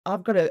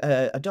I've got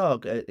a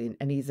dog,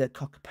 and he's a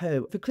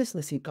cockapoo. For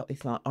Christmas, he got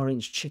this like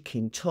orange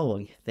chicken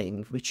toy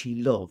thing, which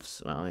he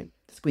loves, right?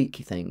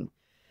 Squeaky thing.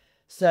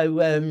 So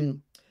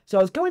I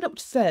was going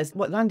upstairs.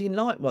 What landing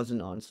light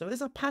wasn't on. So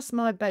as I passed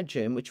my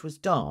bedroom, which was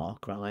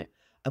dark, right,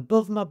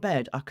 above my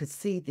bed, I could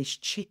see this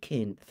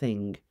chicken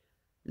thing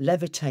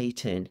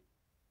levitating,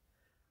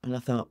 and I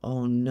thought,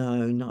 oh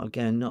no, not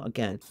again, not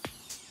again.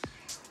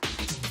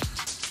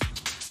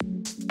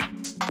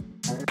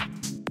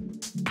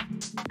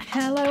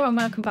 Hello and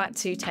welcome back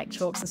to Tech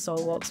Talks and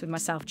Soul Walks with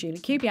myself, Julie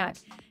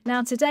Kubiak.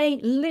 Now today,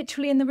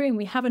 literally in the room,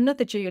 we have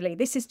another Julie.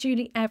 This is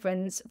Julie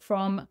Evans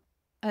from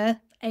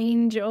Earth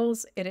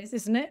Angels. It is,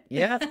 isn't it?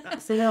 Yeah,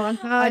 that's the one.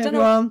 Hi, I don't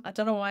everyone.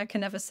 know why I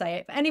can never say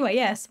it. But anyway,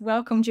 yes,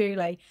 welcome,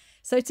 Julie.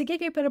 So to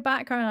give you a bit of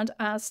background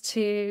as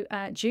to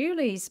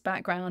Julie's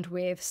background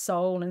with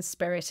soul and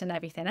spirit and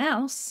everything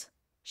else,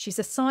 she's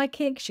a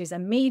psychic, she's a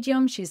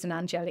medium, she's an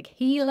angelic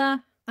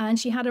healer. And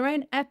she had her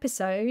own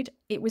episode.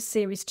 It was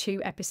series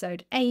 2,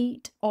 episode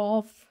 8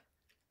 of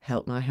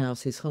Help My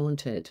House is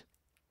Haunted.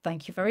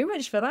 Thank you very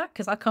much for that,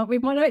 because I can't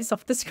read my notes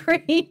off the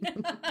screen.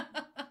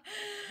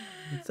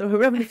 So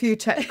we're having a few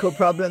technical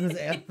problems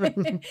here.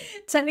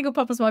 Technical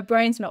problems. My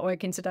brain's not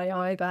working today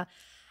either.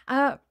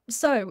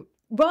 So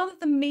rather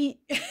than me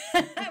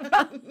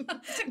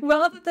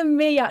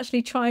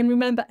actually try and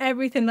remember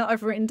everything that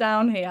I've written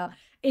down here,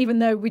 even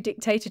though we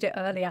dictated it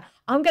earlier,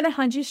 I'm going to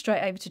hand you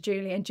straight over to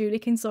Julie, and Julie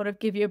can sort of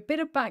give you a bit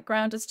of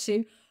background as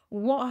to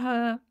what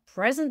her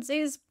presence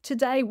is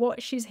today,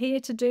 what she's here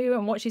to do,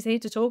 and what she's here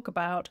to talk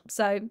about.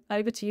 So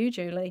over to you,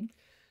 Julie.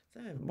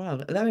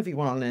 Well, hello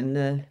everyone,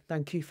 and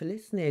thank you for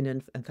listening,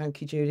 and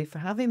thank you, Julie, for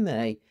having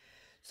me.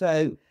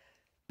 So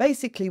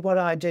basically what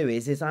I do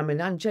is I'm an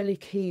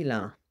angelic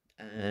healer,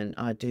 and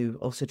I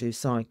also do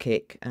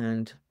psychic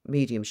and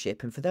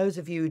mediumship. And for those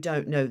of you who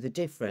don't know the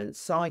difference,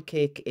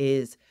 psychic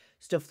is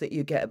stuff that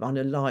you get on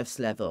a life's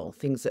level,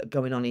 things that are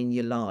going on in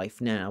your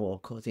life now or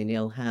causing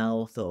ill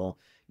health or,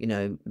 you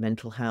know,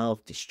 mental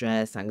health,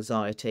 distress,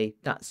 anxiety.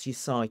 That's your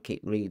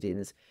psychic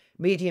readings.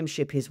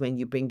 Mediumship is when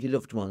you bring your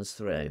loved ones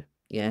through.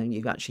 Yeah, and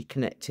you're actually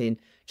connecting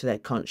to their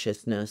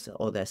consciousness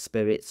or their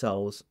spirit,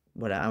 souls,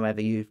 whatever,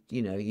 however you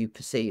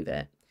perceive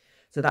it.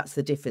 So that's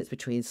the difference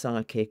between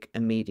psychic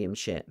and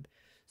mediumship.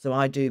 So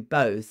I do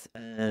both,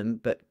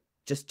 but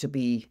just to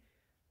be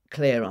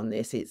clear on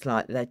this, it's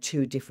like they're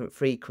two different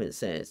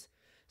frequencies.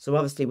 So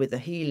obviously with the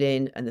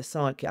healing and the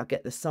psychic, I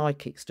get the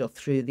psychic stuff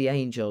through the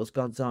angels,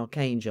 God's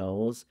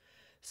archangels.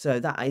 So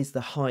that is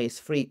the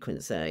highest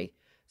frequency.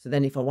 So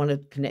then if I want to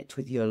connect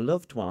with your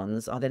loved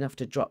ones, I then have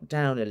to drop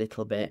down a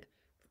little bit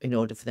in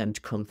order for them to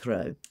come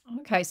through.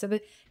 Okay, so they're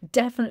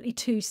definitely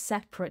two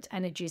separate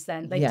energies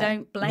then. They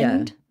don't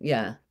blend?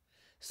 Yeah.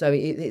 So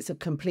it's a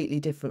completely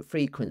different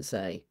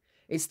frequency.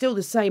 It's still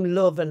the same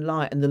love and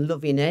light and the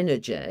loving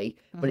energy,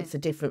 but it's a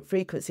different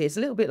frequency. It's a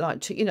little bit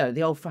like, you know,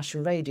 the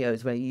old-fashioned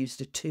radios where you used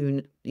to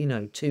tune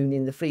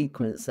in the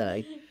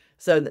frequency.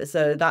 So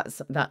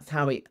that's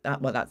how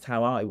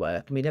I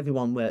work. I mean,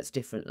 everyone works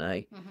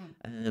differently,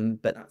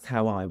 but that's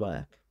how I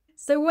work.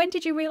 So when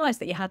did you realise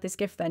that you had this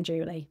gift then,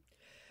 Julie?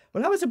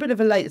 Well, I was a bit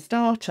of a late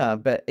starter,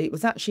 but it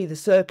was actually the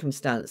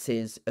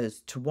circumstances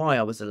as to why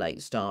I was a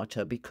late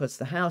starter, because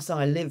the house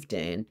I lived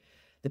in,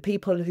 the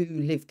people who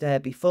lived there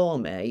before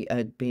me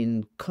had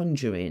been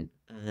conjuring,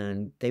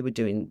 and they were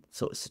doing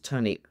sort of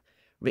satanic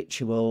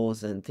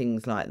rituals and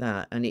things like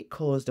that, and it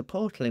caused a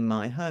portal in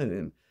my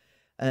home.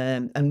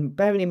 And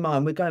bearing in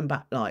mind, we're going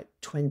back like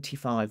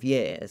 25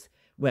 years,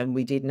 when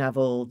we didn't have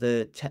all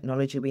the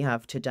technology we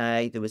have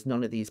today. There was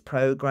none of these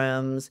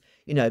programs.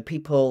 You know,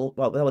 people,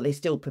 well, they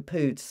still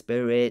poo-pooed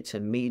spirit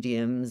and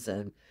mediums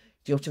and,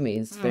 do you know what I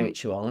mean,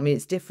 spiritual. I mean,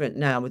 it's different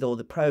now with all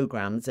the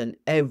programs, and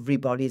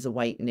everybody's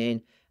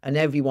awakening and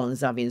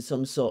everyone's having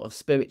some sort of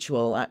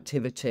spiritual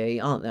activity,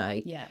 aren't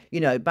they? Yeah. You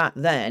know, back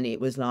then it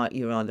was like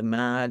you're either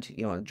mad,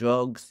 you're on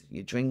drugs,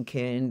 you're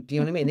drinking. Do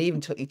you know what I mean? They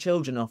even took your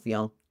children off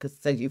you because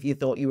if you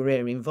thought you were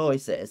hearing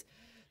voices.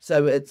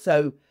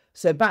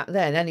 So back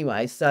then,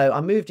 anyway, so I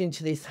moved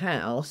into this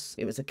house.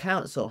 It was a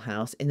council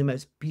house in the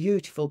most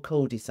beautiful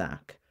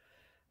cul-de-sac.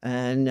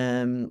 And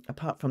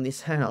apart from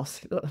this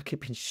house, it looked like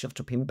it'd been shut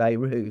up in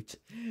Beirut.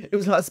 It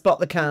was like Spot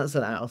the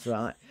Council House,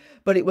 right?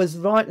 But it was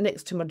right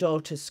next to my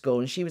daughter's school,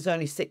 and she was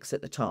only 6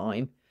 at the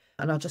time.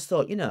 And I just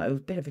thought, you know, a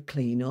bit of a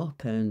clean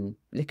up and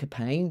lick of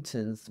paint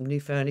and some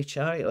new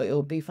furniture,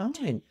 it'll be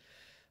fine.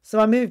 So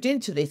I moved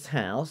into this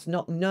house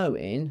not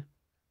knowing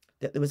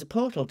that there was a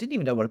portal. Didn't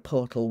even know what a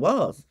portal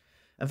was.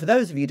 And for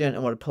those of you who don't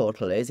know what a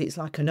portal is, it's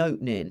like an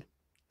opening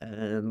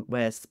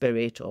where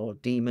spirit or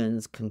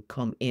demons can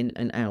come in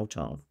and out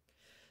of.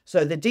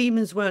 So the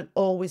demons weren't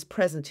always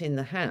present in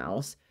the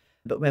house,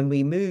 but when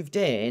we moved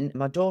in,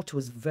 my daughter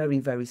was very,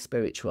 very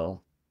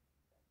spiritual.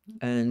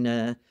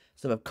 And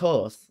so, of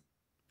course,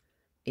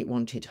 it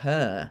wanted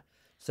her.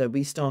 So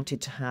we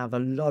started to have a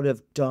lot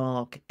of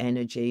dark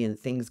energy and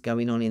things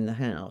going on in the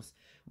house.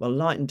 Well,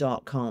 light and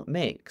dark can't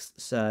mix.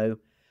 So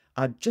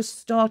I just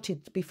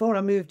started, before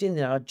I moved in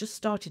there, I just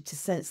started to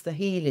sense the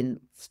healing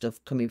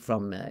stuff coming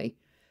from me.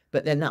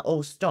 But then that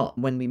all stopped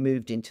when we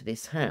moved into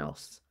this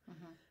house.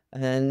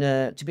 And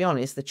to be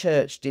honest, the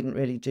church didn't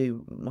really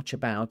do much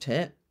about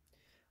it.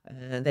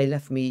 They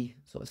left me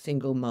sort of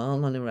single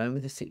mom on her own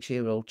with a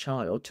 6-year-old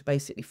child to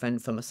basically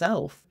fend for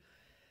myself.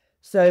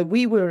 So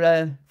we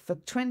were, for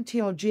 20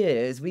 odd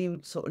years, we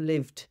sort of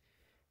lived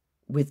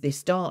with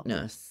this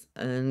darkness.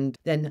 And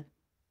then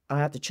I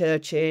had the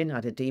church in, I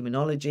had a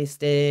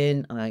demonologist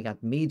in, I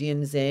had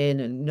mediums in,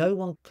 and no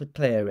one could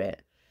clear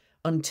it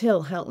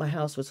until Help My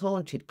House Was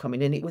Haunted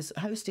coming in. It was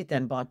hosted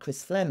then by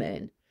Chris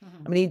Fleming.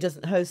 I mean, he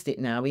doesn't host it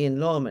now, Ian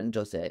Lawman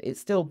does it.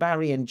 It's still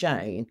Barry and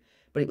Jane,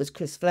 but it was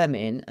Chris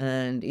Fleming,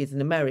 and he's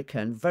an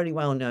American, very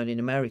well known in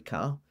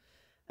America.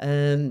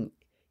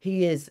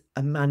 He is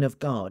a man of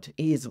God.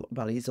 He's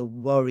a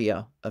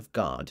warrior of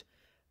God.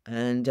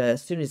 And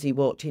as soon as he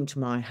walked into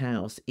my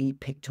house, he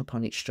picked up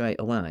on it straight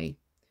away.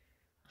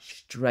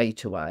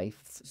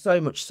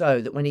 So much so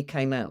that when he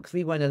came out, because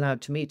we weren't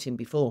allowed to meet him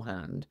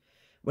beforehand,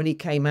 when he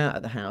came out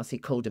of the house, he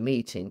called a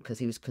meeting because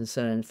he was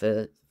concerned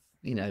for,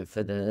 you know,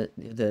 for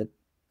the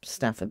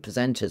staff and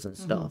presenters and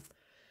stuff.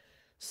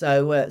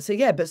 So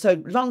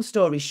so long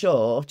story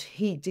short,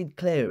 he did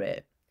clear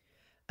it.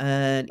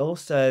 And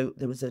also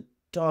there was a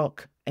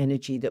dark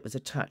energy that was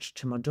attached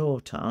to my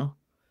daughter,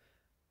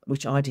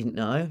 which I didn't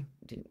know.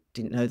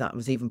 Didn't know that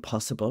was even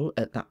possible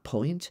at that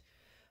point.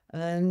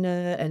 And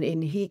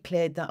he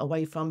cleared that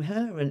away from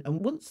her.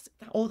 And once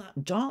all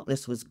that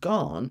darkness was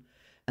gone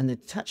and the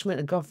attachment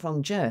had gone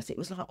from Jess, it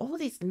was like all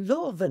this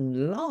love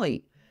and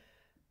light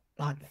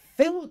like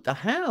filled the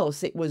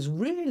house. It was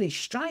really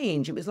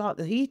strange. It was like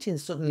the heating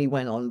suddenly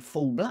went on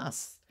full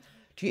blast.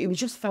 It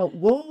just felt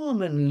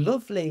warm and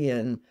lovely.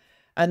 And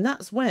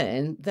that's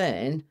when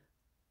then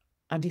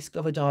I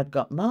discovered I'd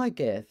got my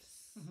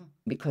gifts,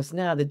 because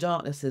now the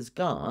darkness has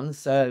gone.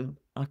 So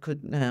I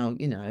could now,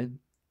 you know,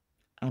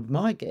 have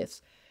my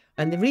gifts.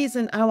 And the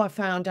reason how I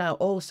found out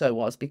also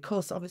was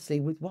because obviously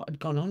with what had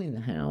gone on in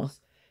the house,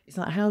 it's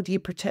like, how do you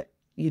protect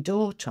your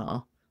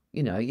daughter,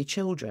 you know, your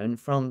children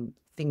from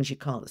things you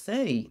can't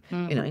see?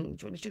 You know,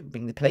 do you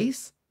bring the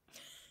police?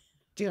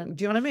 Do you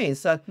know what I mean?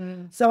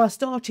 So I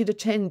started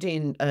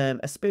attending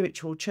a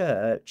spiritual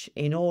church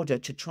in order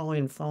to try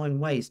and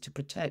find ways to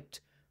protect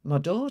my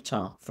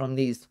daughter from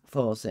these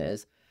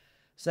forces.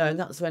 So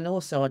that's when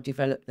also I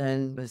developed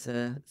then as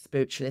a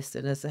spiritualist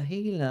and as a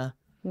healer.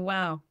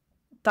 Wow.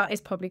 That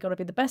is probably got to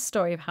be the best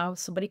story of how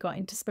somebody got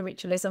into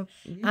spiritualism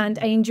and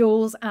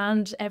angels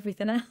and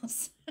everything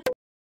else.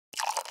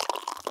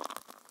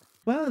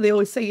 Well, they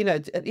always say, you know,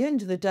 at the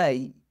end of the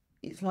day,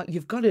 it's like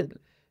you've got to,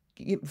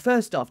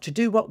 first off, to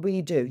do what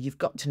we do, you've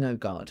got to know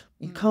God.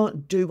 You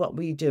can't do what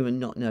we do and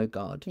not know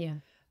God. Yeah.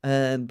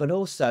 But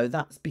also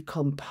that's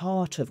become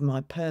part of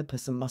my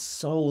purpose and my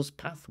soul's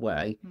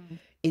pathway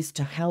is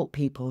to help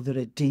people that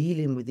are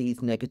dealing with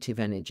these negative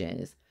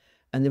energies.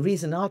 And the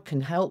reason I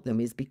can help them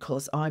is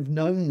because I've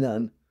known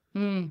them.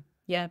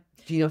 Yeah.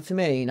 Do you know what I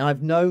mean?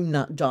 I've known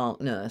that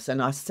darkness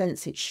and I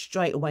sense it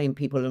straight away in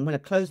people. And when I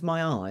close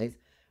my eyes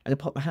and I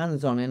put my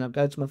hands on it and I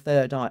go to my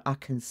third eye, I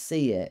can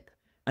see it.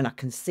 And I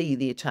can see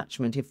the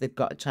attachment if they've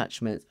got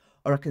attachments,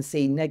 or I can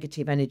see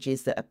negative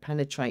energies that are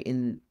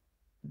penetrating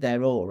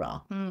their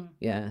aura.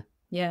 Yeah.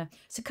 Yeah.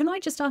 So can I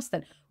just ask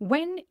then,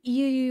 when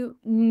you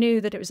knew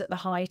that it was at the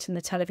height and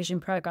the television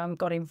program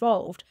got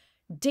involved,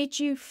 did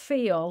you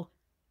feel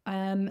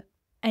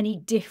any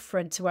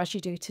different to as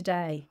you do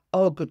today?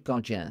 Oh, good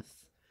God, yes.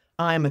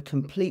 I am a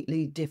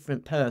completely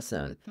different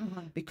person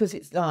because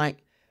it's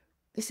like,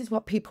 this is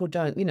what people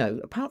don't, you know,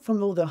 apart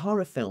from all the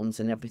horror films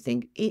and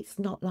everything, it's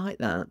not like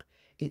that.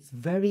 It's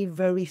very,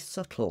 very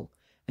subtle.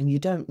 And you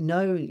don't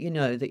know, you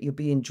know, that you're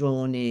being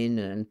drawn in.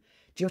 And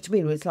do you know what I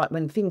mean? It's like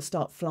when things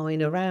start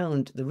flying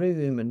around the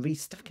room and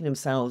restacking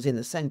themselves in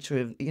the centre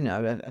of, you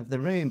know, of the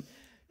room.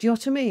 Do you know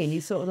what I mean?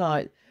 You sort of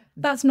like...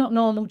 That's not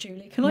normal,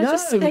 Julie. Can I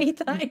just say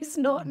that is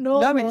not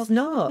normal? No, it's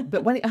not.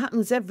 But when it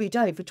happens every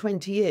day for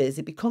 20 years,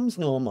 it becomes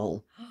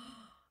normal.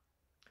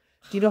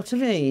 Do you know what I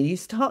mean? You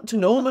start to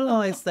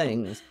normalise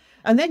things.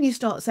 And then you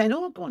start saying,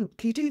 oh, go on,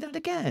 can you do that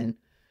again?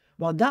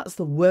 Well, that's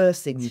the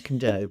worst thing you can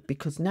do,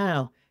 because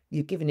now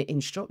you're giving it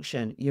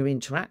instruction, you're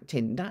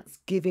interacting. That's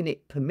giving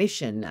it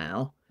permission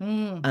now.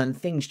 And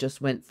things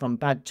just went from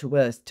bad to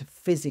worse to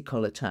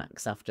physical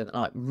attacks after that,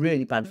 like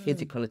really bad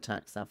physical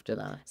attacks after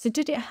that. So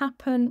did it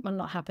happen? Well,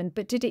 not happen,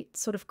 but did it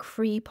sort of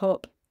creep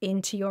up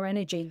into your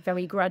energy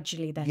very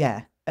gradually then?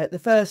 Yeah. At the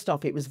first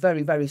off, it was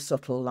very, very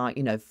subtle, like,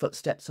 you know,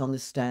 footsteps on the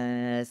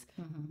stairs,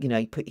 you know,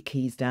 you put your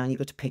keys down, you've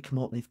got to pick them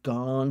up, they've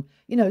gone,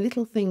 you know,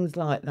 little things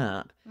like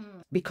that.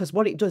 Because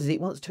what it does is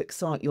it wants to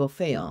excite your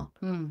fear.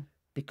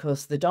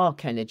 Because the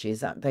dark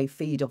energies, that they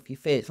feed off your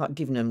fear. It's like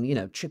giving them, you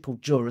know, triple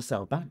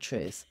Duracell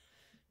batteries.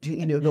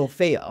 You know, your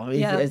fear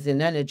is an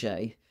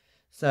energy.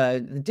 So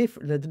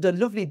the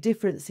lovely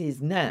difference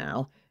is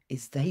now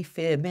is they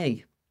fear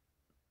me.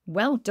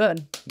 Well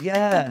done.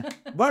 Yeah.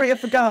 Warrior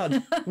for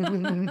God.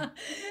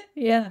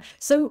 Yeah.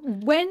 So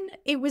when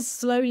it was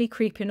slowly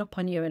creeping up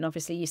on you, and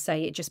obviously you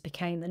say it just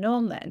became the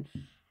norm then,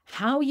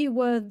 how you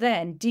were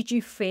then. Did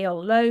you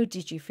feel low?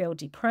 Did you feel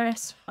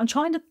depressed? I'm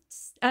trying to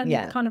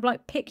kind of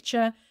like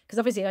picture, because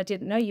obviously I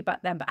didn't know you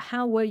back then, but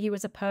how were you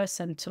as a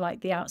person to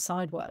like the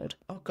outside world?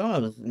 Oh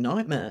God, it was a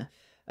nightmare.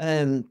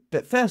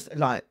 But first,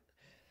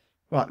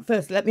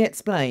 first let me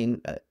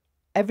explain.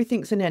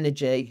 Everything's an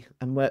energy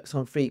and works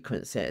on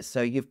frequencies.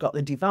 So you've got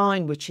the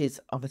divine, which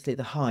is obviously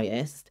the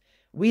highest.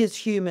 We as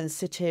humans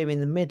sit here in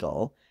the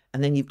middle,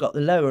 and then you've got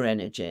the lower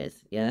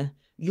energies. Yeah.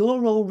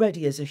 You're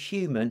already, as a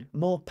human,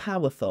 more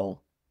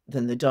powerful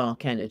than the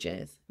dark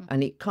energies,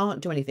 and it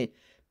can't do anything.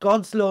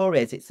 God's law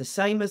is it's the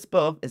same as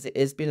above as it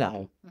is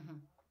below.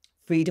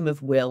 Freedom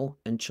of will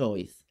and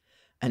choice.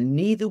 And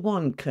neither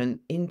one can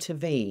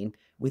intervene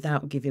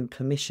without giving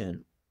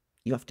permission.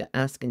 You have to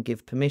ask and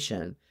give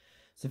permission.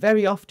 So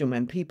very often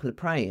when people are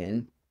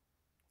praying,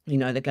 you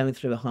know, they're going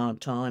through a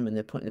hard time and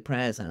they're putting the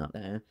prayers out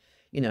there,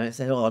 you know, and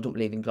say, oh, I don't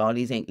believe in God,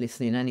 he ain't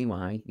listening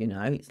anyway. You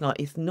know, it's like,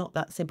 it's not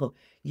that simple.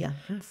 You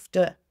have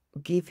to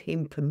give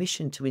him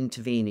permission to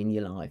intervene in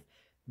your life.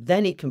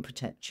 Then he can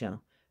protect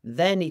you.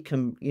 Then he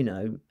can, you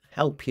know,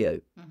 help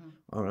you.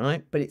 All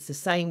right. But it's the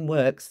same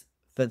works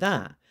for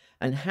that.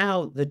 And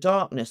how the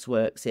darkness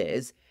works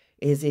is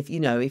if, you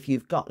know, if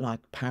you've got like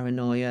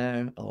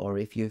paranoia, or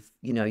if you've,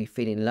 you know, you're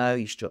feeling low,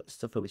 you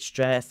suffer with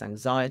stress,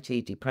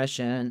 anxiety,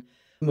 depression.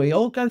 We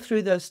all go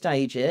through those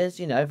stages.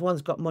 You know,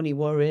 everyone's got money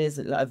worries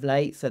of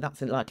late. So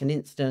that's like an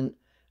instant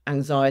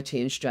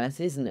anxiety and stress,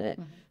 isn't it?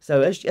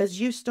 So as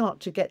you start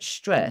to get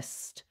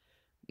stressed,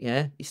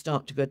 yeah, you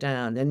start to go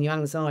down, then your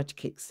anxiety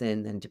kicks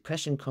in, then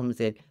depression comes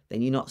in,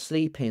 then you're not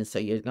sleeping. So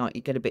you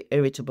get a bit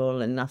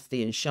irritable and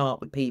nasty and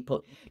sharp with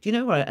people. Do you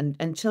know what? And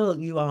until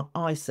you are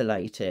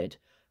isolated,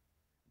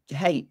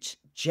 hate,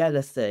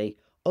 jealousy,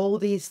 all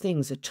these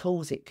things are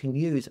tools it can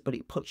use, but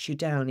it puts you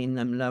down in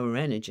them lower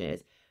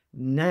energies.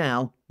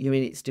 Now you're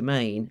in its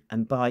domain,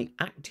 and by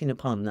acting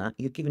upon that,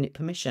 you're giving it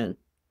permission.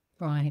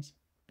 Right.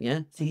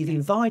 Yeah. So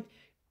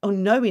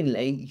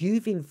unknowingly,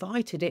 you've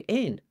invited it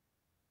in.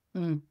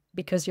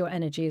 Because your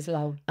energy is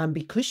low. And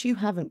because you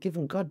haven't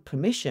given God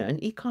permission,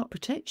 he can't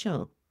protect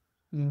you.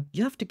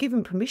 You have to give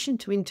him permission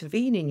to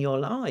intervene in your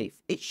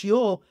life. It's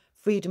your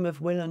freedom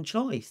of will and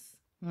choice.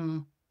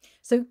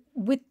 So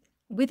with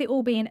it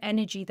all being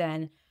energy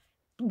then,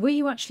 were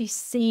you actually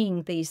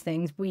seeing these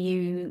things? Were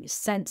you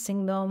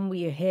sensing them? Were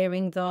you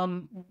hearing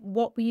them?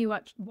 What were you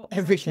actually, what was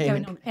Everything. actually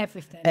going on?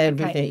 Everything.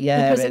 Everything,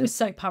 yeah. Because it was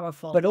so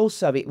powerful. But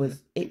also it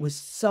was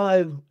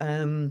so,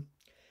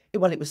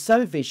 well, it was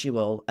so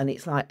visual, and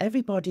it's like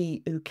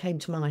everybody who came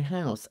to my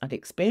house had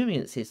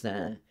experiences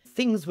there.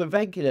 Things were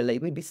regularly,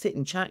 we'd be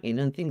sitting chatting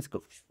and things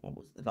go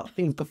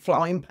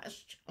flying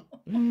past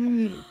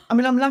you. I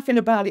mean, I'm laughing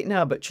about it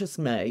now, but trust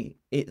me,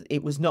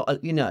 it was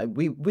not, you know,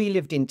 we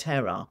lived in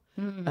terror.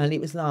 And it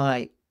was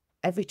like,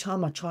 every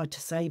time I tried to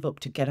save up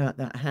to get out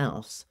that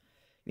house,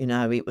 you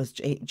know,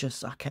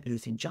 I kept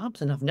losing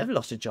jobs, and I've never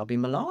lost a job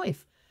in my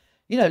life.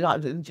 You know,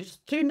 like, just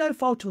through no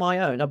fault of my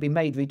own, I've been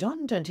made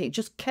redundant. It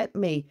just kept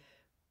me,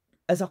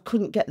 as I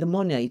couldn't get the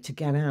money to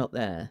get out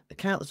there. The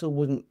council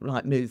wouldn't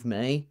like move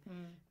me.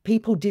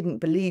 People didn't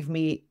believe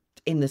me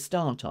in the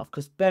start off,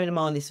 because bearing in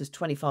mind this was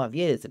 25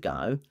 years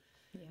ago.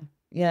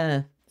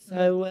 Yeah.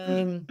 So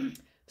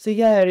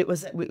yeah, it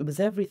was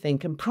everything.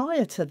 And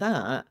prior to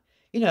that,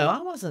 you know,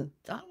 I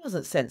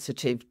wasn't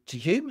sensitive to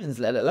humans,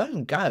 let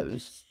alone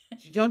ghosts.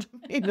 You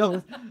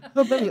know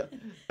what I mean?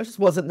 I just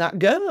wasn't that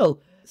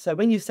girl. So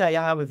when you say,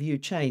 how have you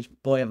changed?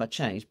 Boy, have I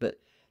changed. But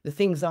the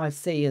things I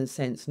see and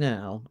sense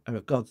now are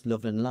of God's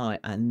love and light,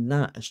 and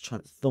that has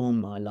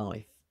transformed my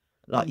life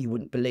like you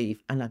wouldn't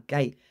believe.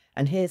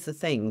 And here's the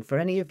thing, for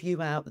any of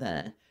you out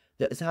there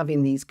that is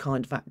having these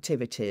kind of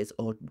activities,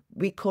 or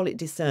we call it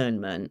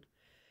discernment,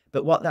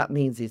 but what that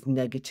means is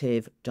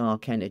negative,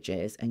 dark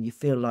energies, and you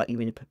feel like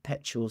you're in a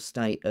perpetual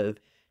state of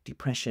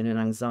depression and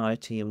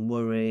anxiety and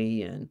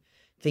worry and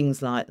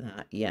things like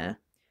that, yeah.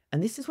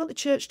 And this is what the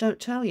church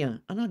don't tell you.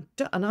 And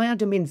I had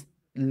them in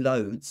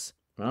loads,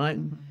 right?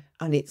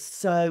 And it's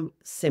so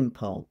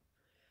simple.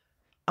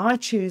 I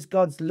choose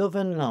God's love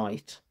and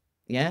light,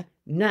 yeah?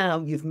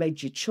 Now you've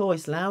made your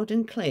choice loud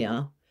and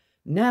clear.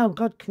 Now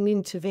God can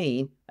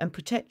intervene and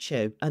protect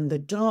you, and the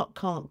dark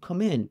can't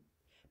come in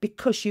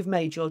because you've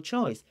made your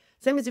choice.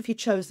 Same as if you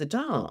chose the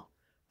dark.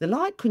 The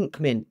light couldn't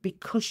come in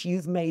because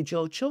you've made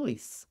your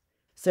choice.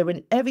 So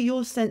whenever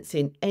you're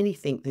sensing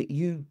anything that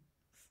you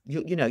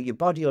know, your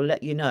body will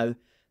let you know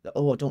that,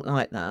 oh, I don't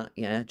like that,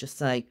 yeah, just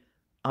say,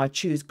 I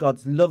choose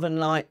God's love and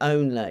light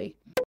only.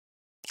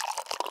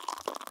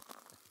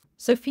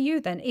 So for you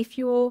then, if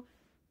you're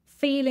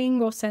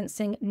feeling or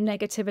sensing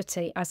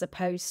negativity as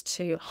opposed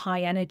to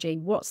high energy,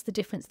 what's the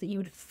difference that you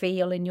would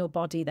feel in your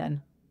body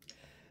then?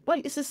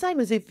 Well, it's the same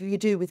as if you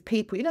do with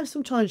people. You know,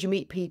 sometimes you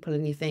meet people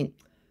and you think,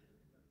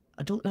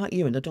 I don't like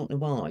you and I don't know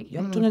why. You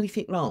haven't done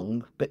anything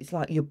wrong, but it's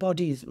like your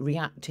body's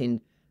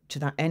reacting to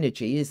that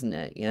energy, isn't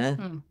it? Yeah.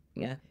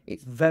 Yeah.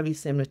 It's very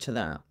similar to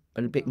that,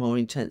 but a bit more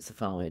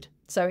intensified.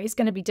 So it's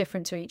going to be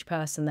different to each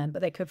person then,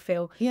 but they could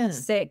feel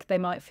sick, they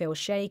might feel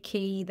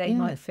shaky, they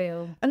might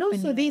feel... And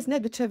also these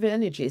negative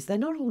energies, they're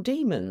not all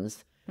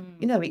demons.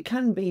 You know, it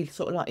can be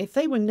sort of like, if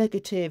they were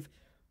negative,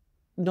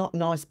 not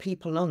nice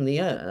people on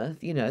the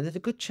earth, you know, there's a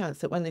good chance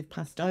that when they've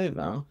passed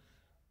over,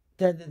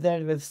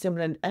 they're of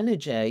similar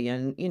energy,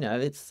 and, you know,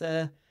 it's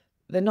they're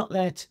not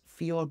there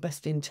for your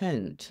best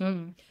intent.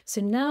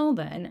 So now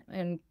then,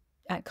 and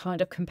at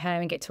kind of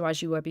comparing it to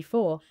as you were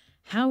before,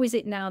 how is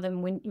it now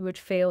then when you would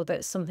feel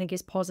that something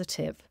is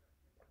positive?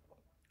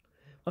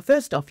 Well,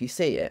 first off, you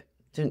see it,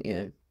 don't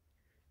you?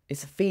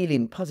 It's a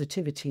feeling.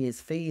 Positivity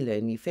is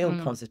feeling. You feel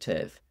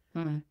positive. Do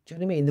you know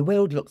what I mean? The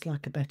world looks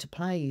like a better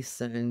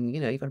place, and,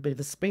 you know, you've got a bit of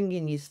a spring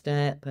in your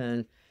step,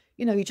 and,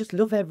 you know, you just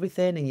love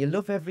everything, and you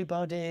love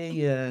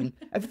everybody, and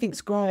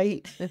everything's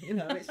great. You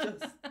know, it's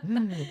just...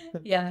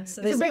 Yeah.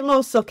 So it's a bit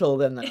more subtle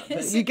than that,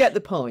 but you get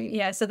the point.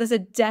 Yeah, so there's a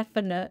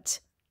definite,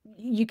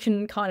 you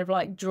can kind of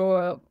like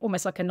draw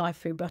almost like a knife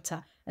through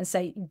butter and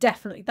say,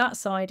 definitely that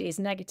side is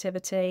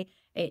negativity.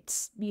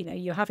 It's, you know,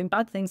 you're having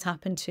bad things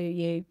happen to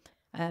you,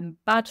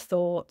 bad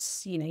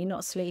thoughts, you know, you're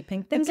not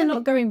sleeping, things are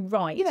not going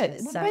right. Yeah,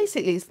 well,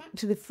 basically it's back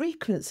to the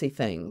frequency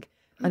thing.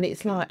 And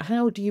it's like,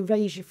 how do you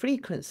raise your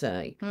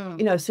frequency?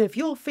 You know, so if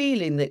you're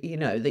feeling that, you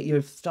know, that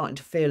you're starting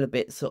to feel a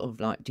bit sort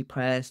of like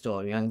depressed,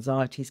 or your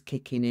anxiety's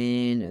kicking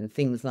in and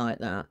things like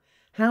that,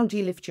 how do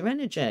you lift your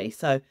energy?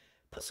 So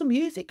put some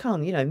music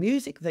on, you know,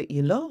 music that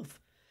you love,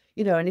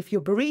 you know, and if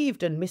you're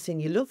bereaved and missing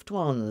your loved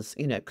ones,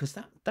 you know, because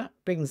that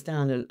brings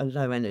down a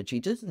low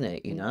energy, doesn't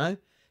it? You know,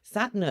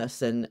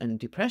 sadness and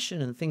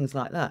depression and things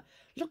like that.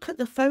 Look at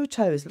the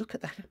photos, look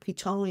at the happy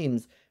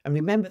times, and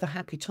remember the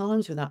happy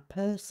times with that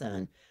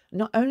person.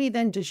 Not only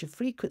then does your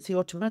frequency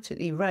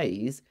automatically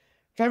raise,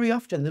 very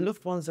often the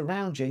loved ones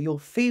around you, you'll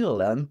feel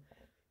them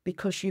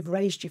because you've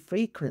raised your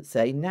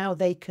frequency. Now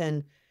they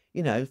can,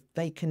 you know,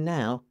 they can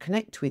now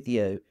connect with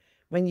you.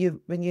 When you're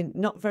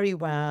not very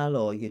well,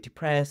 or you're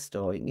depressed,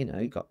 or, you know,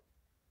 you've got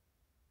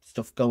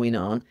stuff going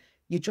on,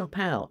 you drop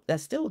out. They're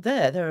still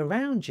there, they're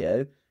around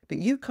you, but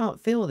you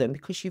can't feel them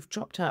because you've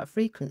dropped out of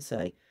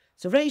frequency.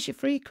 So raise your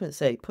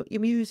frequency, put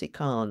your music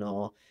on,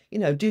 or, you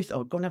know,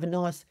 or go and have a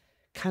nice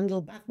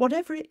candle bath,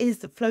 whatever it is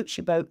that floats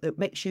your boat, that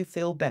makes you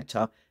feel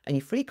better, and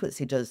your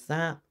frequency does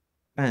that,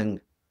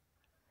 bang.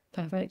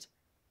 Perfect.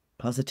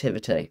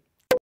 Positivity.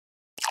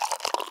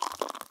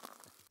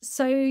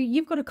 So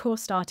you've got a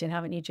course starting,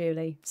 haven't you,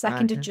 Julie?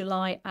 2nd of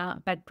July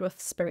at Bedworth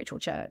Spiritual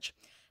Church.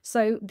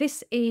 So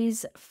this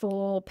is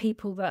for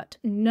people that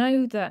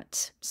know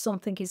that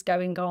something is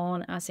going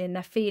on, as in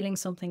they're feeling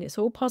something. It's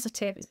all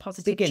positive. It's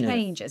positive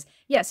changes.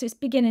 Yeah, so it's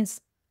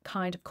beginners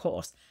kind of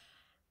course.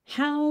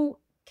 How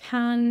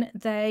can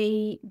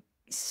they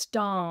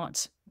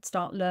start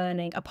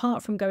learning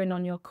apart from going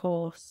on your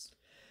course?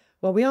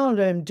 Well, we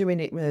are doing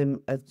it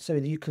so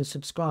that you can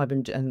subscribe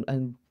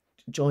and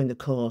join the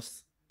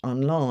course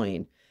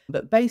online.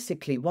 But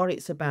basically what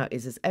it's about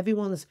is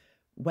everyone's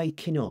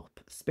waking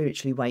up,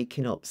 spiritually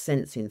waking up,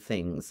 sensing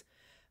things.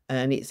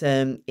 And it's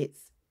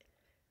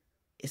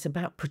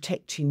about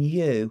protecting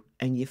you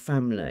and your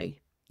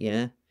family,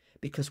 yeah?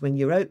 Because when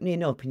you're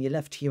opening up and you're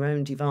left to your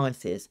own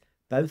devices,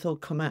 both will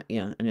come at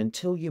you. And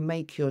until you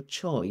make your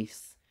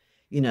choice,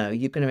 you know,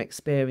 you're going to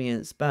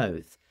experience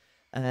both.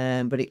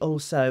 But it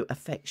also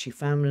affects your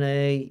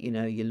family, you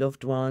know, your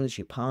loved ones,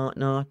 your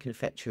partner, can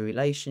affect your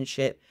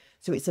relationship.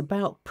 So it's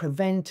about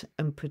prevent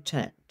and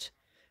protect.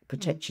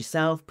 Protect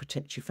yourself,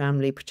 protect your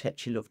family,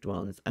 protect your loved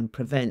ones, and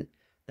prevent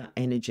that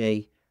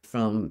energy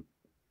from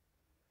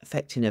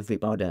affecting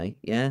everybody,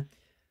 yeah?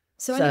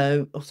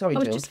 So sorry, I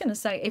was Jill. just going to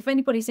say, if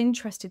anybody's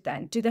interested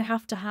then, do they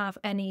have to have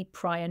any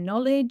prior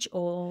knowledge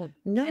or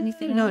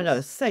anything else?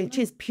 No. So it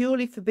is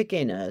purely for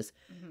beginners.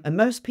 And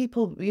most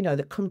people, you know,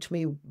 that come to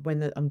me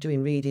when I'm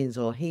doing readings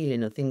or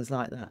healing or things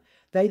like that,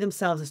 they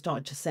themselves are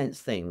starting to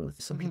sense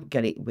things. Some people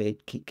get it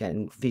weird, keep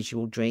getting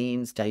visual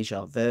dreams,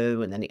 deja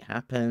vu, and then it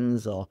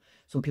happens. Or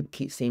some people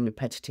keep seeing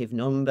repetitive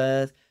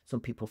numbers.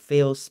 Some people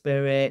feel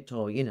spirit,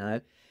 or, you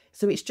know.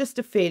 So it's just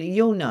a feeling,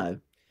 you'll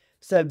know.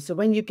 So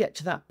when you get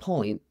to that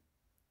point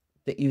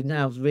that you're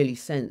now really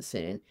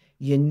sensing,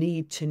 you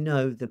need to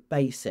know the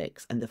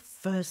basics. And the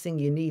first thing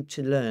you need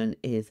to learn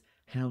is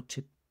how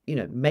to, you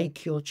know,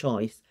 make your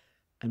choice,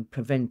 and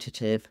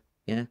preventative,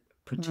 yeah,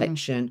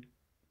 protection,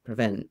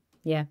 prevent.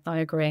 Yeah, I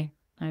agree.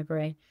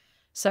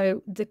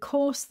 So the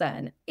course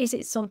then, is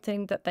it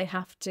something that they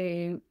have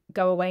to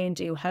go away and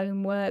do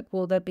homework?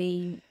 Will there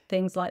be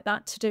things like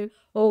that to do?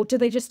 Or do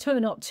they just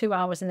turn up 2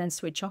 hours and then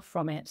switch off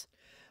from it?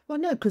 Well,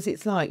 no, because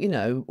it's like, you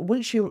know,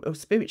 once you're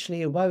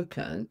spiritually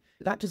awoken,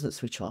 that doesn't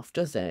switch off,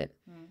 does it?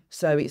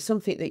 So it's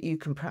something that you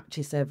can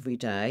practice every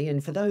day.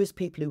 And for those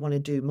people who want to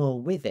do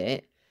more with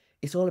it,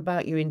 it's all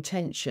about your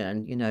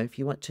intention. You know, if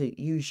you want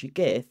to use your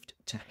gift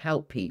to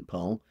help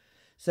people.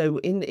 So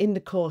in the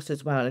course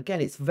as well, again,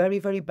 it's very,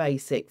 very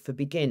basic for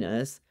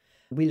beginners.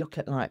 We look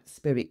at like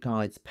spirit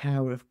guides,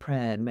 power of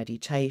prayer,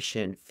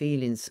 meditation,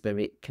 feeling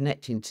spirit,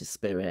 connecting to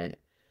spirit.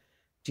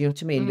 Do you know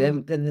what I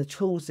mean? Then the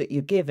tools that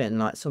you're given,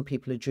 like some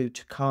people are drew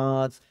to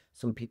cards,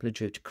 some people are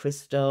drew to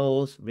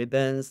crystals,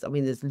 ribbons. I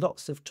mean, there's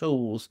lots of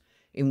tools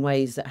in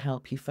ways that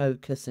help you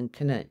focus and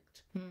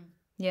connect.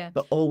 Yeah.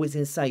 But always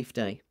in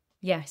safety.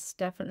 Yes,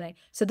 definitely.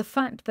 So the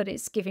fact that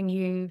it's giving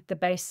you the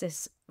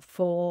basis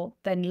for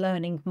then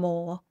learning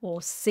more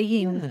or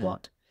seeing Yeah.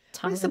 what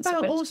Well, it's talents,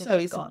 about abilities also,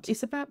 you've got.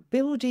 it's about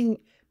building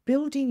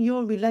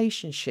your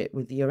relationship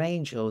with your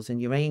angels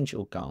and your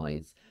angel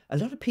guides. A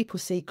lot of people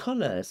see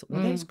colours.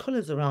 Well, those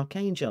colours are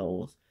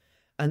archangels,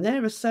 and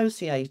they're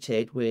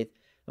associated with,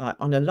 like,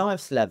 on a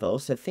life's level.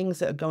 So things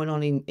that are going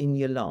on in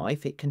your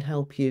life, it can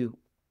help you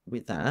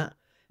with that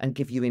and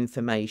give you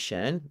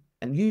information.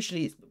 And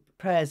usually it's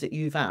prayers that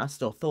you've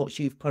asked or thoughts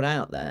you've put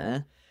out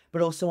there,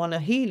 but also on a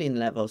healing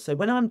level. So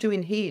when I'm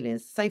doing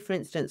healings, say for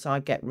instance, I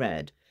get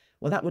red,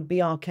 well, that would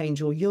be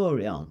Archangel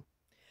Uriel.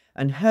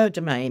 And her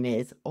domain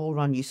is all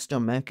on your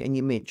stomach and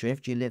your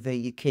midriff, your liver,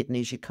 your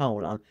kidneys, your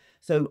colon.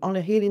 So on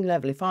a healing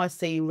level, if I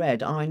see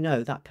red, I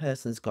know that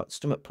person's got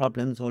stomach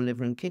problems or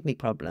liver and kidney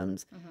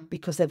problems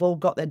because they've all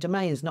got their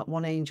domains. Not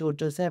one angel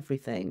does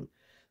everything.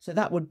 So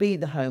that would be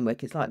the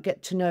homework. It's like,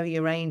 get to know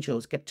your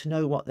angels, get to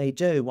know what they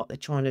do, what they're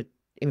trying to,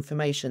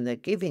 information they're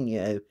giving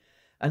you.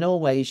 And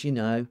always, you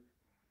know,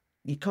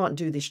 you can't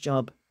do this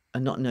job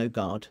and not know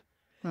God.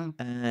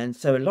 And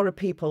so a lot of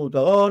people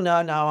go, oh,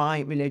 no, no, I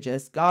ain't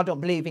religious. God, I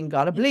don't believe in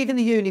God. I believe in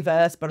the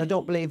universe, but I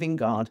don't believe in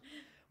God.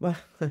 Well,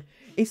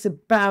 it's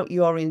about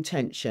your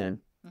intention.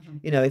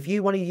 You know, if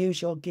you want to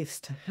use your gifts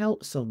to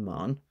help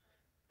someone,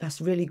 that's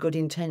really good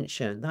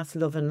intention. That's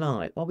love and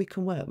light. Well, we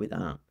can work with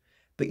that.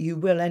 But you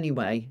will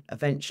anyway,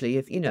 eventually,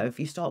 if, you know, if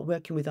you start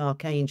working with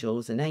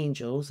archangels and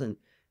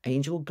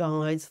angel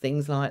guides,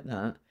 things like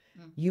that,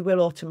 you will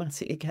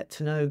automatically get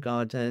to know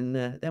God, and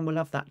then we'll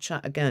have that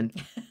chat again.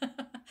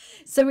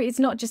 So it's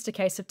not just a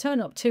case of turn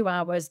up 2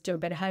 hours, do a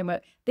bit of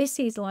homework. This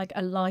is like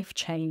a life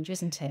change,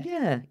 isn't it?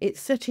 Yeah, it's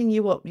setting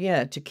you up,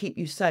 yeah, to keep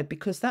you safe,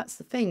 because that's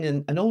the thing.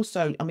 And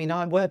also, I mean,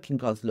 I work in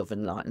God's love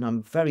and light, and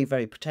I'm very,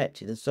 very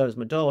protected, and so is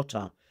my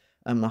daughter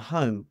and my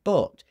home.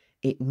 But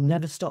it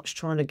never stops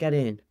trying to get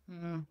in.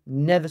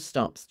 Never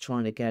stops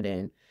trying to get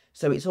in.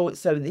 So it's all,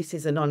 so this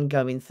is an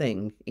ongoing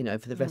thing, you know,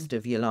 for the rest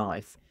of your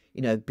life,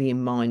 you know,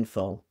 being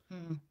mindful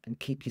and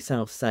keep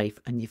yourself safe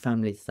and your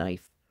family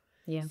safe.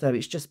 Yeah. So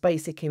it's just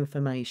basic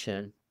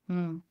information.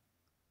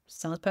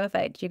 Sounds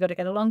perfect. You got to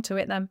get along to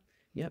it then.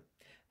 Yep.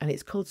 And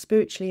it's called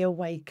Spiritually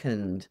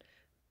Awakened.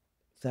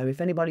 So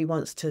if anybody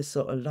wants to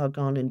sort of log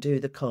on and do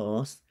the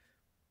course,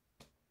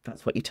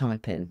 that's what you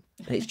type in.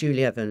 It's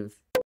Julie Evans.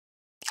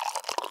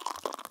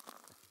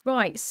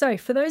 Right, so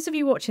for those of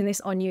you watching this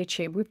on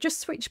YouTube, we've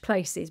just switched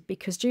places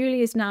because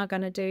Julie is now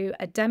going to do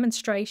a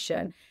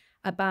demonstration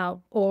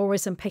about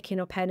auras and picking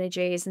up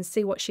energies and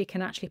see what she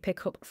can actually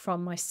pick up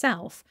from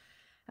myself.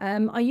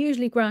 I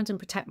usually ground and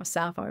protect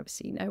myself. I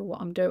obviously know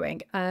what I'm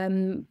doing.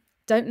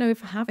 Don't know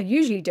if I have. I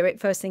usually do it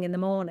first thing in the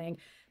morning,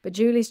 but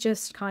Julie's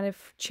just kind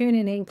of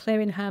tuning in,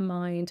 clearing her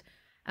mind,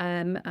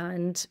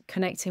 and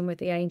connecting with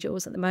the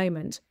angels at the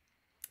moment.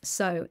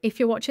 So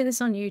if you're watching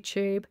this on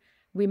YouTube,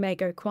 we may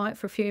go quiet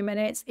for a few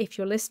minutes. If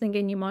you're listening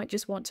in, you might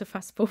just want to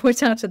fast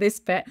forward out of this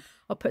bit.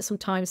 I'll put some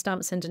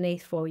timestamps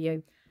underneath for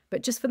you.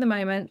 But just for the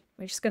moment,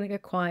 we're just going to go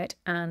quiet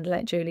and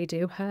let Julie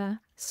do her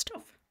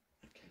stuff.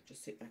 Okay,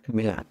 just sit back and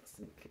relax.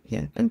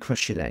 Yeah, and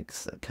cross your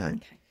legs. Okay.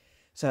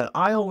 So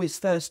I always,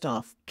 first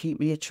off, keep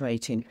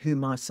reiterating who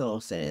my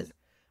source is.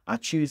 I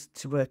choose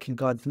to work in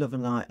God's love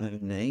and light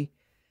only.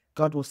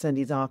 God will send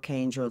his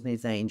archangels and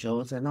his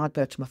angels, and I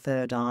go to my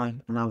third eye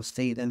and I'll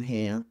see them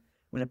here.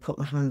 When I put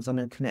my hands on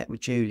and connect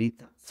with Julie,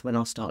 that's when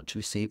I'll start to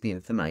receive the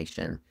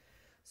information.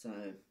 So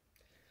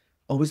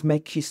always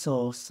make your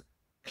source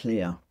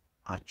clear.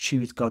 I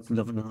choose God's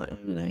love and light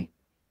only.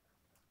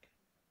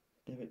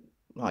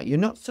 Right, you're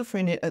not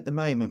suffering it at the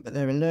moment, but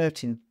they're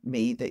alerting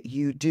me that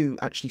you do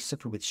actually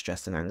suffer with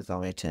stress and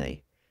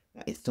anxiety.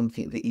 That is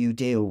something that you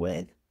deal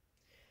with.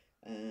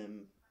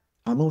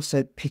 I'm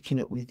also picking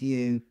up with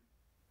you.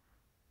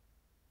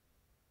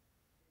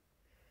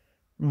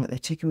 Right, they're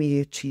taking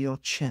me to your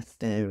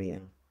chest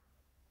area.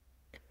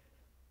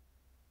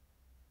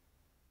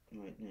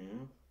 Right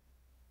now.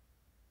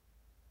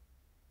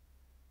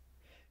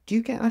 Do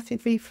you get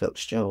acid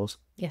reflux, Jules?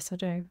 Yes, I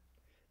do.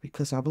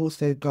 Because I've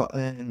also got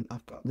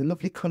I've got the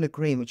lovely colour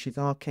green, which is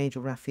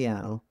Archangel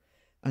Raphael,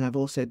 and I've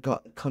also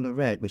got the colour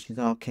red, which is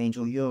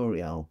Archangel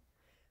Uriel.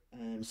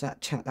 So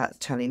that's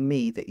telling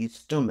me that your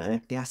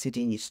stomach, the acid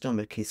in your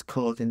stomach, is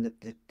causing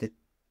the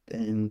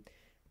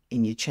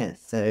in your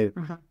chest. So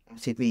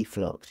acid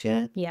reflux,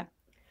 yeah. Yeah.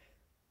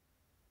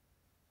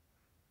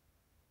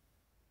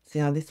 See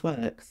how this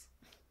works?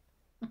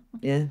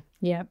 Yeah.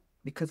 Yeah.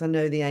 Because I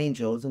know the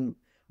angels and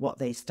what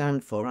they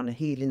stand for on a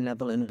healing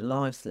level and a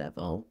life's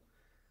level.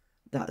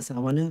 That's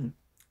how I know.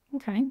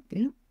 Okay.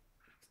 Yeah.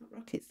 It's not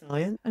rocket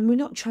science. And we're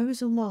not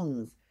chosen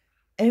ones.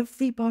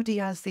 Everybody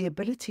has the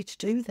ability to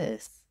do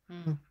this.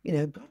 You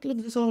know, God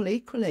loves us all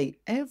equally.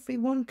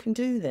 Everyone can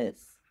do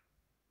this.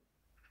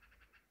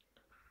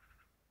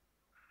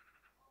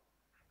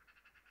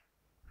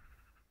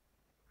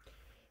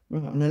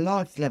 Right, on a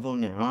life level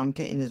now, I'm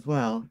getting as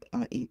well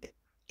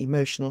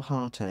emotional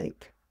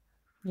heartache.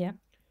 Yeah.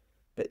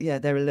 But yeah,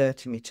 they're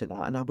alerting me to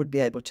that, and I would be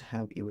able to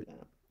help you with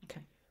that.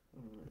 Okay.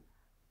 All right.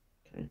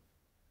 Okay.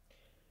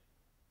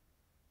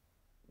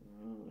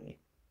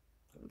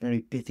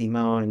 very busy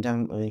mind,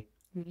 don't we?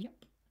 Yep.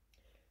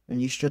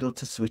 And you struggle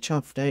to switch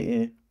off, don't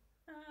you?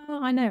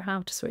 I know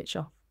how to switch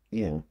off.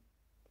 Yeah.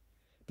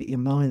 But your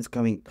mind's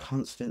going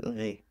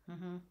constantly.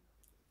 Mm-hmm.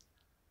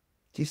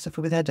 Do you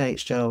suffer with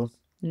headaches, Joel?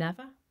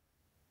 Never.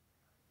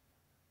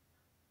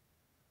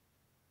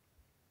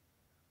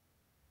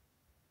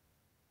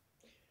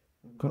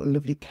 I've got a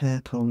lovely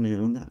purple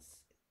now, and that's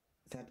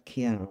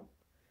Kiao.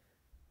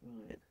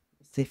 Right,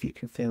 let's see if you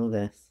can feel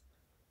this.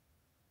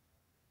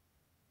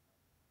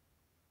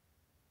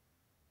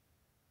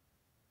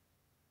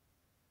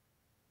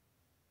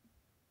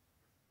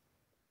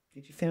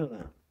 Did you feel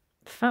that?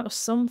 Felt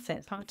something.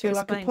 It's hard to Feel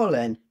like a explain.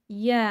 pulling?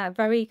 Yeah,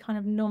 very kind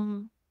of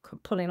numb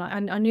pulling. Like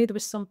I knew there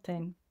was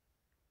something,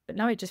 but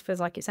now it just feels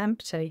like it's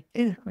empty.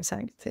 Yeah, I'm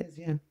saying. it is,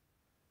 yeah.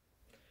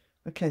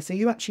 Okay, so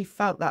you actually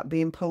felt that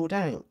being pulled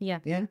out? Yeah.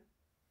 Yeah?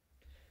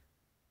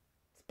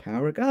 It's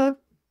power of God.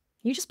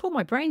 You just pulled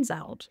my brains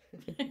out.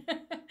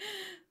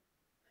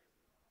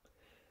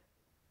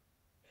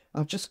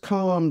 I've just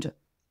calmed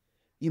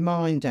your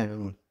mind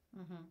down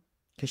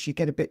because you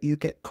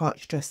get quite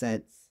stress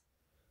heads,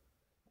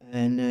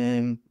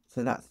 and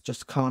so that's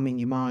just calming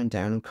your mind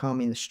down and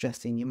calming the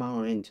stress in your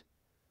mind.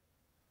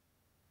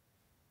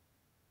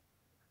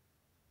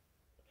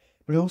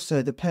 But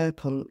also the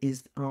purple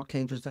is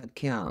Archangel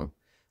Zadkiel,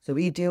 so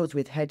he deals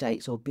with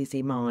headaches or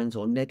busy minds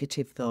or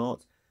negative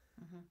thoughts,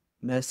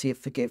 mercy of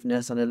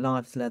forgiveness on a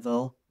life's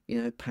level,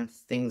 you know,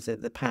 past things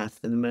at the past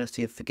and the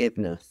mercy of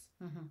forgiveness.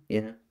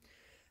 Yeah.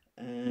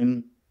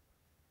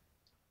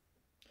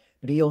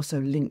 But he also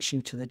links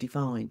you to the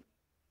divine.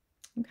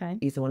 Okay.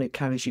 He's the one who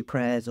carries your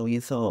prayers or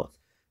your thoughts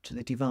to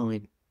the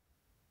divine.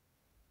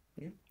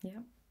 Yeah. Yeah.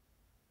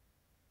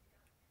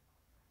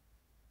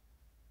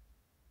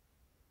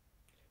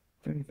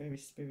 Very, very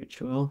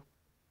spiritual.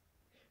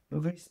 You're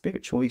very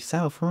spiritual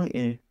yourself, aren't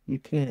you? You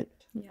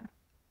connect. Yeah.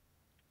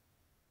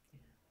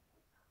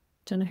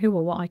 Don't know who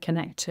or what I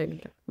connect to.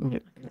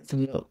 Right, let's have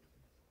a look.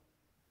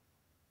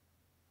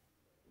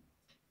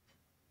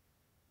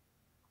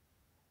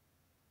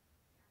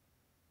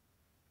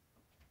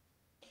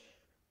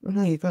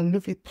 Right, you've got a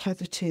lovely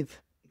positive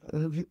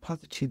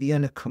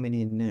yellow coming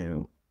in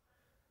now.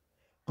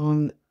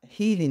 On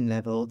healing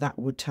level, that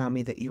would tell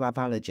me that you have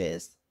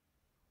allergies.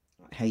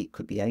 Hey, it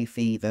could be hay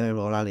fever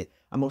or allergy.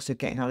 I'm also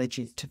getting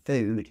allergies to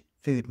food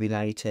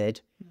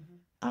related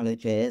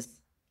allergies.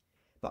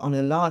 But on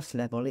a life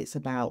level, it's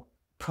about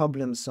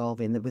problem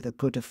solving with a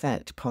good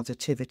effect,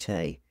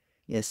 positivity.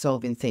 Yeah,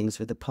 solving things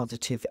with a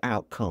positive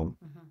outcome,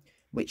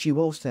 which you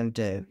also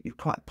do. You're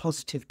quite a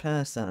positive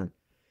person.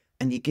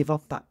 And you give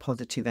off that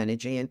positive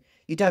energy and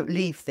you don't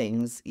leave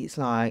things. It's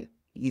like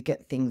you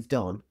get things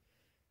done.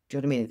 Do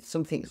you know what I mean? If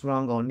something's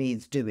wrong or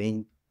needs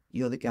doing,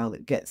 you're the girl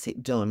that gets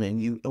it done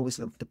and you always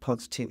look for the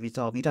positive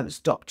resolve. You don't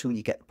stop till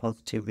you get the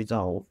positive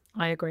resolve.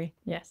 I agree.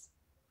 Yes.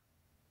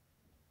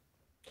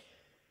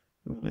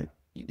 Right.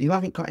 You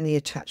haven't got any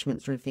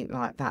attachments or anything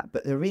like that,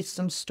 but there is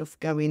some stuff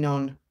going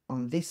on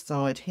this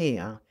side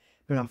here,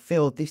 but I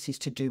feel this is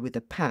to do with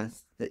the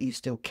past that you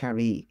still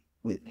carry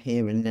with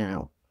here and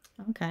now.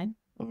 Okay.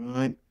 All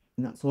right,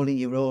 and that's all in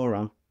your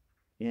aura.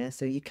 Yeah,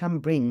 so you can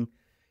bring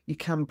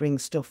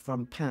stuff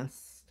from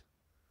past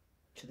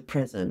to the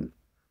present.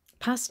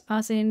 Past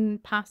as in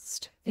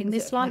past in Things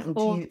this that have life happened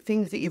or to you,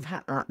 things that you've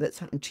had that's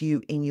happened to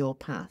you in your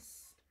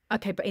past.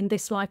 okay, but in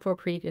this life or a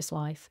previous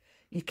life.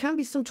 You can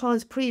be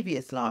sometimes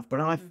previous life,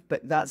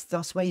 but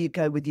that's where you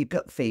go with your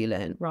gut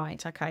feeling.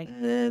 Right, okay.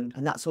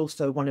 And that's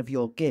also one of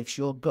your gifts.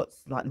 Your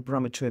gut's like the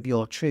barometer of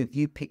your truth.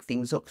 You pick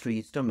things up through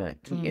your stomach,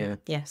 don't you?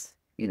 Yes.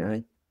 You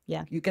know.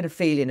 Yeah. You get a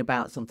feeling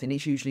about something,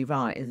 it's usually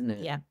right, isn't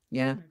it? Yeah.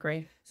 Yeah. I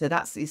agree. So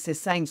it's the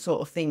same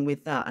sort of thing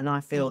with that. And I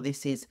feel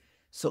this is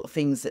sort of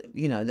things that,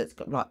 you know, that's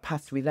got like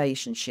past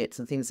relationships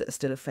and things that are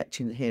still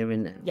affecting the here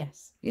and now.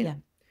 Yes. Yeah. Yeah.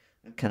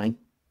 Okay.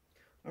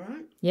 All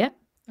right. Yeah.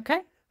 Okay.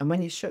 And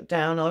when you shut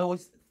down, I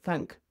always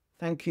thank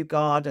you,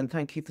 God, and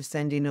thank you for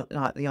sending up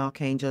like the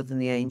archangels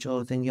and the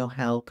angels and your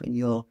help and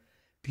your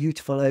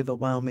beautiful,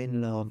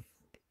 overwhelming love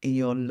in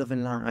your love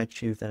and light I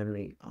choose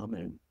only.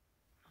 Amen.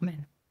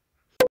 Amen.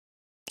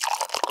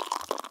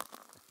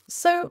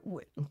 So,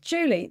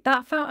 Julie,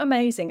 that felt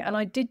amazing. And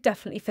I did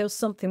definitely feel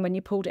something when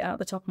you pulled it out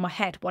the top of my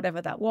head,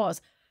 whatever that was.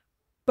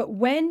 But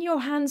when your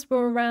hands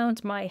were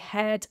around my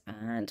head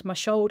and my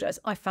shoulders,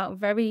 I felt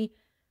very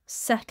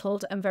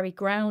settled and very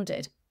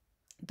grounded.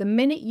 The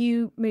minute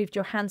you moved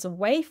your hands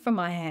away from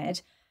my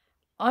head,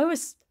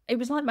 it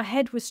was like my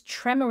head was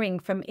tremoring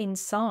from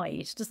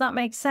inside. Does that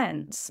make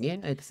sense? Yeah,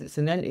 it's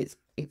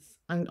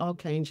an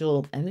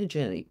archangel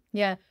energy.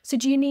 Yeah. So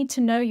do you need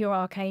to know your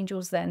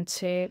archangels then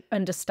to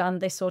understand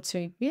this or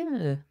to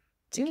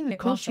Of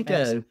course you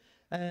do.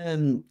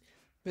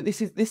 But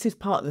this is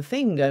part of the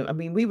thing. I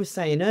mean, we were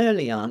saying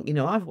earlier, you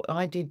know,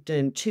 I did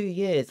 2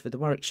 years for the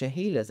Warwickshire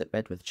Healers at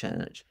Bedworth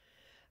Church,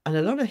 and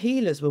a lot of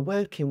healers were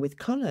working with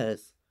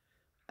colours,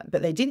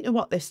 but they didn't know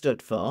what they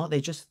stood for. They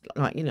just,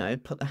 like, you know,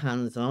 put the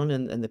hands on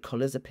and the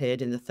colours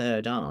appeared in the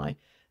third eye.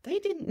 They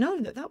didn't know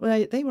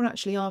that they were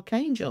actually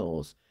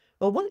archangels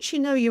Well, once you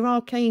know your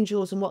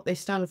archangels and what they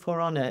stand for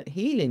on a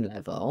healing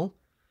level,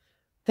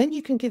 then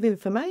you can give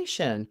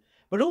information.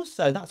 But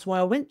also, that's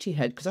why I went to your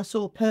head, because I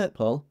saw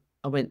purple.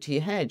 I went to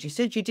your head. You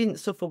said you didn't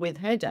suffer with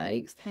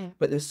headaches,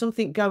 but there's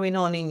something going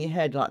on in your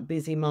head, like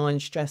busy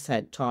mind, stress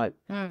head type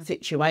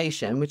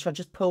situation, which I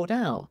just pulled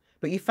out.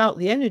 But you felt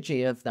the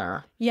energy of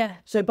that. Yeah.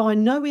 So by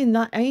knowing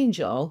that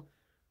angel,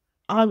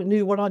 I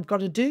knew what I'd got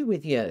to do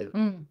with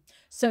you.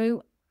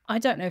 So I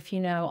don't know if you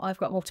know, I've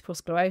got multiple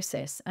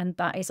sclerosis, and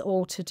that is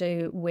all to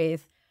do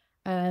with,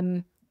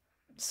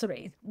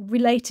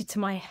 related to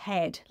my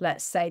head,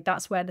 let's say.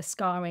 That's where the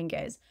scarring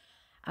is.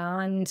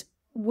 And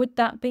would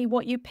that be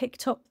what you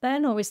picked up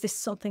then, or is this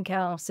something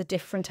else, a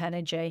different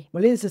energy?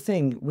 Well, here's the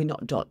thing. We're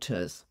not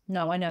doctors.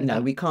 No, I know You know,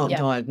 that. we can't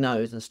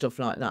diagnose and stuff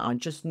like that. I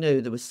just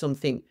knew there was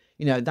something,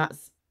 you know,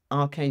 that's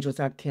Archangel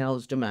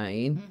Zadkiel's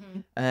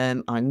domain.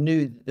 I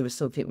knew there was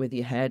something with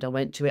your head. I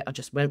went to it. I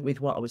just went with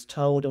what I was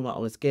told and what I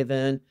was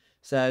given.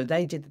 So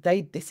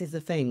this is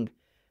the thing.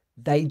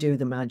 They do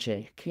the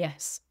magic.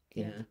 Yes.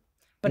 Yeah.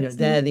 But you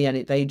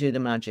know, they do the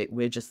magic.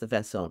 We're just the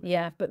vessel.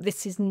 Yeah, but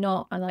this is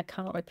not, and I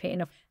can't repeat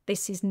enough,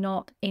 this is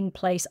not in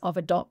place of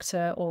a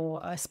doctor or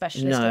a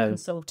specialist or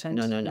consultant.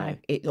 No.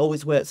 It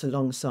always works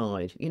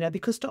alongside, you know,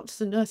 because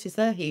doctors and nurses,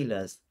 they're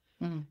healers.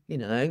 You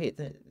know,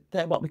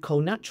 they're what we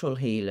call natural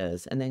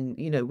healers. And then,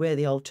 you know, we're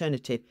the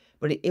alternative.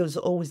 But it was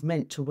always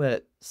meant to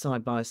work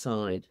side by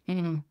side.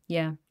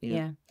 Yeah.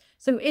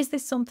 So is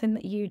this something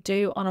that you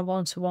do on a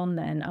one-to-one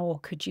then, or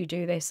could you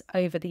do this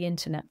over the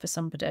internet for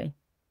somebody?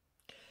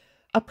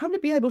 I'd probably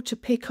be able to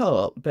pick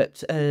up,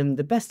 but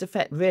the best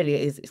effect really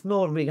is, it's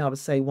more really, I would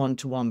say,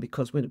 one-to-one,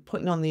 because when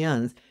putting on the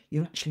hands,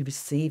 you're actually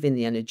receiving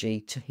the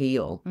energy to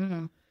heal. Do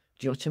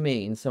you know what I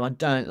mean? So I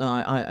don't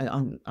like,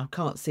 I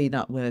can't see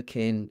that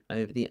working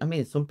over the, I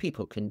mean, some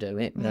people can do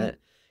it, but,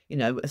 you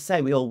know, I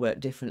say we all work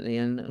differently,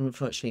 and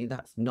unfortunately,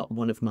 that's not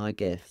one of my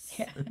gifts.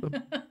 Yeah.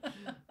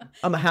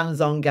 I'm a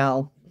hands-on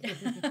gal.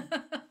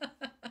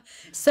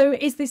 So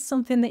is this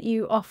something that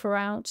you offer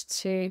out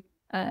to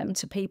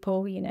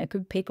people? You know,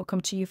 could people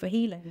come to you for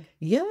healing?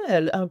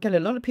 Yeah, I get a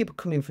lot of people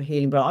coming for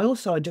healing, but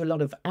I do a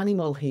lot of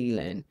animal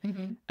healing.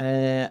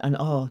 And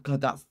oh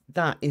God,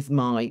 that is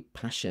my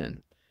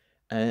passion.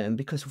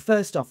 Because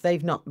first off,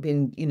 they've not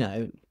been, you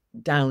know,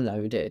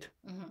 downloaded.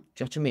 Do you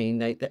know what I mean?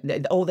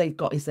 They all they've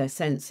got is their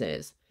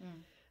senses.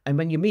 And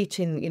when you're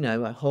meeting, you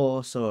know, a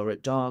horse or a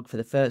dog for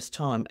the first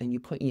time and you're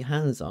putting your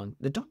hands on,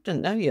 the dog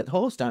doesn't know you, the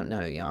horse don't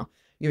know you.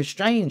 You're a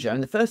stranger,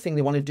 and the first thing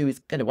they want to do is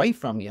get away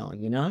from you,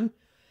 you know?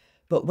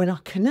 But when I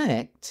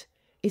connect,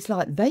 it's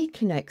like they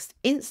connect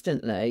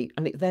instantly,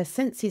 and their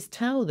senses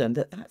tell them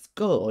that that's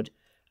good,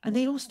 and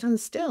they all stand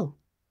still.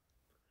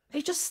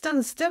 They just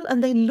stand still,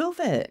 and they love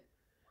it.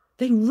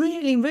 They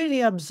really,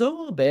 really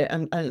absorb it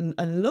and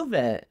love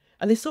it.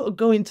 And they sort of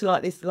go into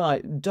like this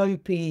like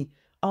dopey,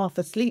 half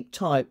asleep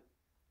type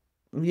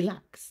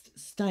relaxed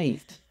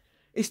state.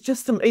 It's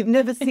just it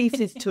never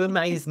ceases to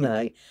amaze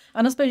me.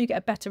 And I suppose you get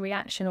a better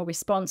reaction or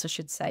response, I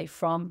should say,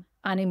 from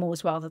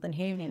animals rather than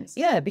humans.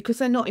 Yeah, because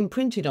they're not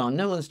imprinted on.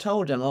 No one's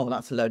told them, oh,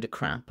 that's a load of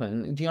crap.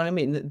 And do you know what I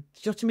mean? Do you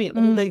know what I mean?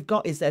 All they've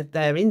got is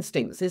their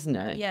instincts, isn't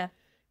it? Yeah.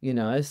 You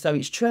know, so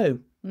it's true.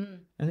 And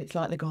it's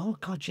like they go, oh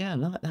God, yeah, I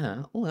like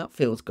that. Oh, that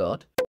feels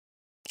good.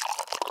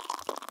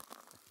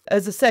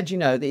 As I said, you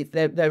know,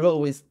 they're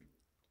always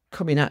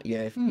coming at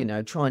you, you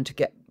know, trying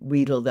to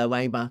wheedle their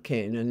way back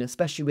in. And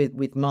especially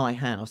with my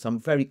house, I'm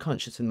very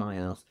conscious of my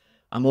house.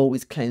 I'm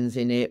always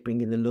cleansing it,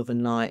 bringing the love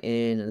and light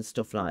in and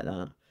stuff like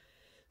that.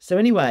 So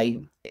anyway,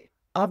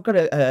 I've got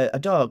a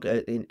dog,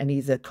 and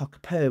he's a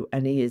cockapoo,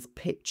 and he is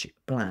pitch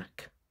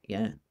black.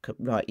 Yeah,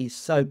 right, he's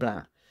so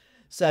black.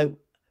 So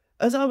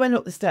as I went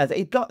up the stairs,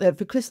 he'd got there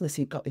for Christmas,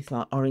 he'd got this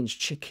like orange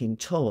chicken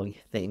toy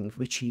thing,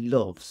 which he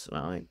loves,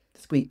 right?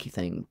 Squeaky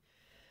thing.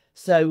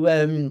 So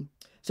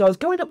I was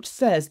going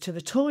upstairs to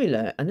the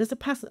toilet, and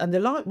and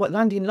the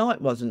landing light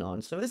wasn't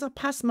on. So as I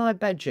passed my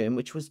bedroom,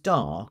 which was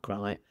dark,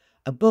 right,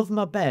 above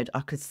my bed,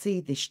 I could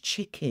see this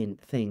chicken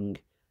thing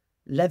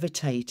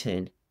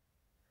levitating.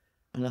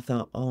 And I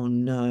thought, oh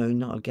no,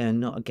 not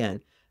again, not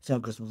again. So I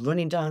goes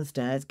running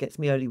downstairs, gets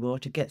me early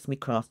water, gets me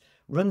cross,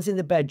 runs in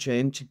the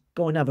bedroom to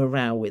go and have a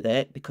row with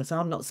it, because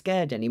I'm not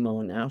scared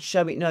anymore now.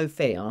 Show it no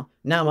fear.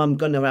 Now I'm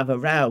going to have a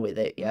row with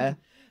it, yeah?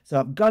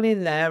 So I've gone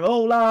in there,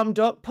 all armed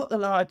up, put the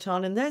light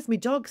on, and there's my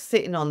dog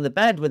sitting on the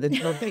bed with a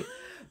thing.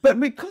 But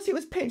because it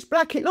was pitch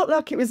black, it looked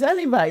like it was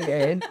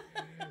elevating.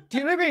 Do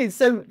you know what I mean?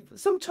 So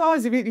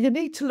sometimes you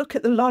need to look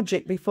at the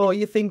logic before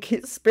you think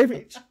it's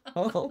spiritual.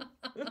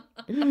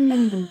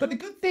 But the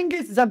good thing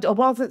is I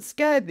wasn't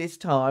scared this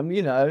time,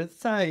 you know.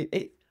 So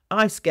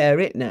I scare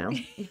it now.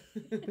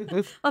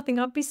 I think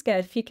I'd be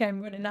scared if you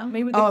came running at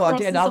me with the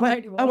crosses. I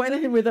did. I went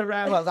in with a row.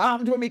 I was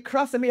armed with me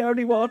cross and me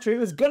holy water. He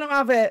was going to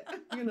have it.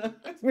 You know,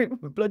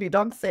 my bloody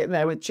dog sitting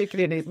there with chicken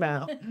in his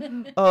mouth.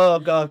 Oh,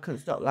 God, I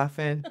couldn't stop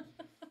laughing.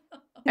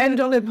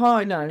 End on a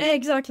high note.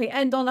 Exactly,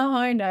 end on a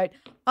high note.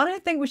 I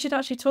don't think we should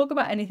actually talk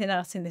about anything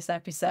else in this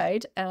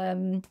episode,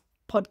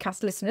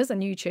 podcast listeners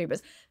and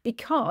YouTubers,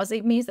 because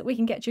it means that we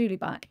can get Julie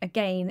back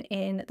again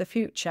in the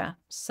future.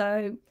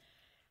 So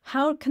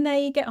How can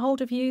they get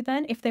hold of you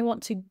then? If they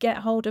want to get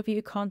hold of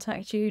you,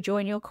 contact you,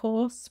 join your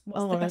course,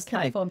 what's the best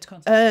platform to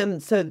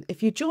contact? So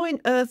if you join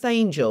Earth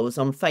Angels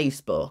on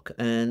Facebook,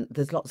 and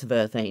there's lots of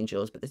Earth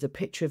Angels, but there's a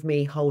picture of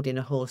me holding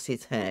a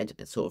horse's head,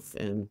 sort of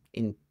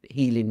in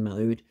healing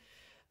mode,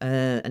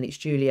 and it's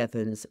Julie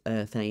Evans,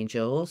 Earth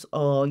Angels,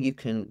 or you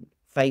can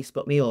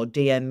Facebook me or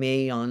DM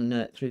me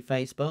on through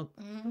Facebook.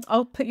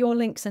 I'll put your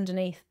links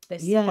underneath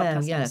this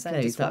podcast episode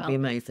please, as well. that'd be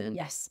amazing.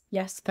 Yes,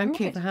 yes. Thank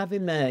you Right. for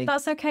having me.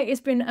 That's okay.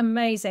 It's been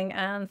amazing.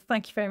 And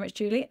thank you very much,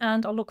 Julie.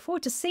 And I'll look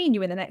forward to seeing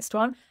you in the next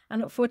one,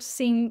 and look forward to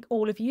seeing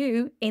all of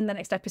you in the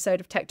next episode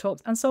of Tech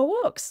Talks and Soul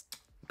Walks.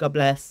 God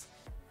bless.